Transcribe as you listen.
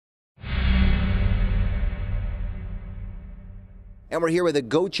And we're here with a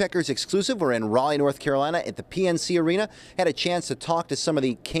Go Checkers exclusive. We're in Raleigh, North Carolina at the PNC Arena. Had a chance to talk to some of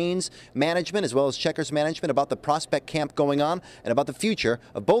the Canes management as well as Checkers management about the prospect camp going on and about the future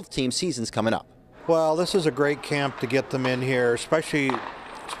of both team seasons coming up. Well, this is a great camp to get them in here, especially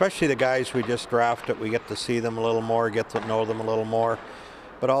the guys we just drafted. We get to see them a little more, get to know them a little more.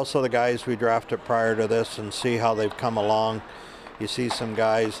 But also the guys we drafted prior to this and see how they've come along. You see some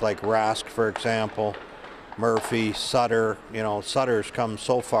guys like Rask, for example, Murphy, Sutter. You know, Sutter's come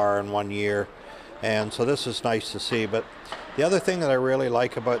so far in 1 year, and so this is nice to see. But the other thing that I really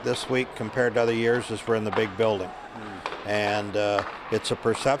like about this week compared to other years is we're in the big building. And it's a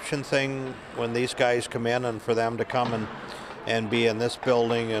perception thing when these guys come in, and for them to come and be in this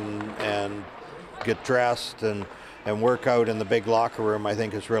building and get dressed and work out in the big locker room, I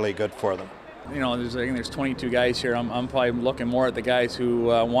think is really good for them. You know, I think there's 22 guys here. I'm probably looking more at the guys who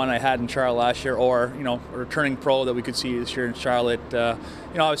one I had in Charlotte last year, or a returning pro that we could see this year in Charlotte.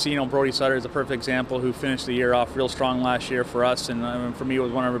 Obviously, Brody Sutter is a perfect example, who finished the year off real strong last year for us, and for me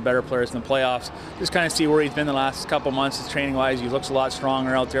was one of our better players in the playoffs. Just kind of see where he's been the last couple months, training-wise. He looks a lot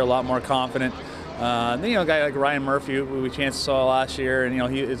stronger out there, a lot more confident. Then a guy like Ryan Murphy, who we saw last year,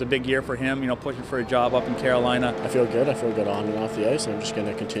 and he is a big year for him. Pushing for a job up in Carolina. I feel good. I feel good on and off the ice. I'm just going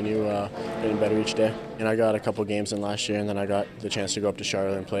to continue getting better each day. And I got a couple games in last year, and then I got the chance to go up to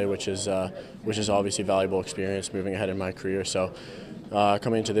Charlotte and play, which is obviously valuable experience moving ahead in my career. So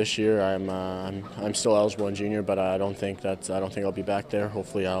coming into this year, I'm still eligible in junior, but I don't think I'll be back there.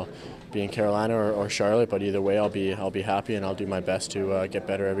 Hopefully, I'll be in Carolina or Charlotte. But either way, I'll be happy, and I'll do my best to get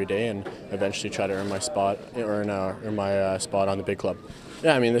better every day, and eventually try to earn my spot on the big club.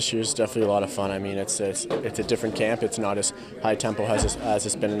 Yeah, I mean, this year's definitely a lot of fun. I mean, it's a different camp. It's not as high tempo as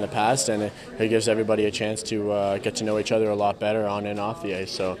it's been in the past, and it gives everybody a chance to get to know each other a lot better on and off the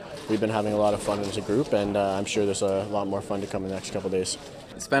ice. So we've been having a lot of fun as a group, and I'm sure there's a lot more fun to come in the next couple of days.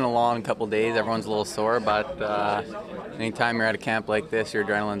 It's been a long couple of days. Everyone's a little sore, but anytime you're at a camp like this, your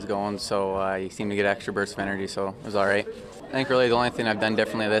adrenaline's going, so you seem to get extra bursts of energy, so it was all right. I think really the only thing I've done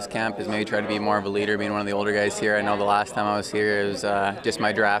differently at this camp is maybe try to be more of a leader, being one of the older guys here. I know the last time I was here, it was just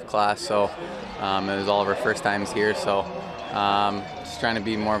my draft class, so it was all of our first times here, so just trying to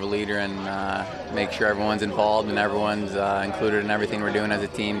be more of a leader and make sure everyone's involved and everyone's included in everything we're doing as a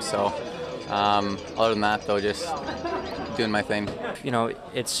team. So other than that, though, just doing my thing.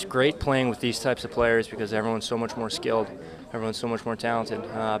 It's great playing with these types of players because everyone's so much more skilled, everyone's so much more talented.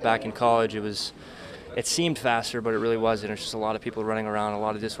 Back in college, it seemed faster, but it really wasn't. It's just a lot of people running around, a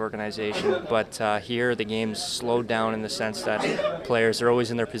lot of disorganization. But here, the game's slowed down in the sense that players are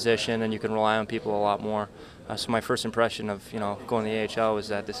always in their position, and you can rely on people a lot more. So my first impression of going to the AHL was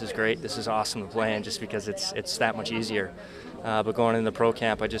that this is great, this is awesome to play in, just because it's that much easier. But going into the pro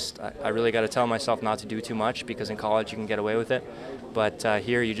camp, I really got to tell myself not to do too much, because in college you can get away with it. But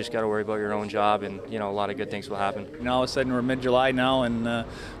here you just got to worry about your own job, and a lot of good things will happen. All of a sudden we're mid-July now, and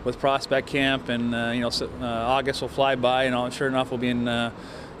with prospect camp, and August will fly by, and sure enough we'll be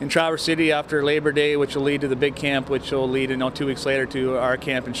in Traverse City after Labor Day, which will lead to the big camp, which will lead 2 weeks later to our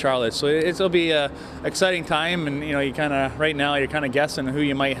camp in Charlotte. So it'll be an exciting time, and you kind of right now you're kind of guessing who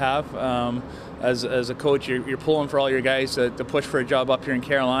you might have. As a coach, you're pulling for all your guys to push for a job up here in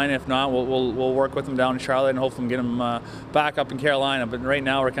Carolina. If not, we'll work with them down in Charlotte and hopefully get them back up in Carolina. But right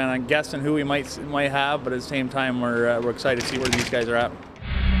now we're kind of guessing who we might have, but at the same time we're excited to see where these guys are at.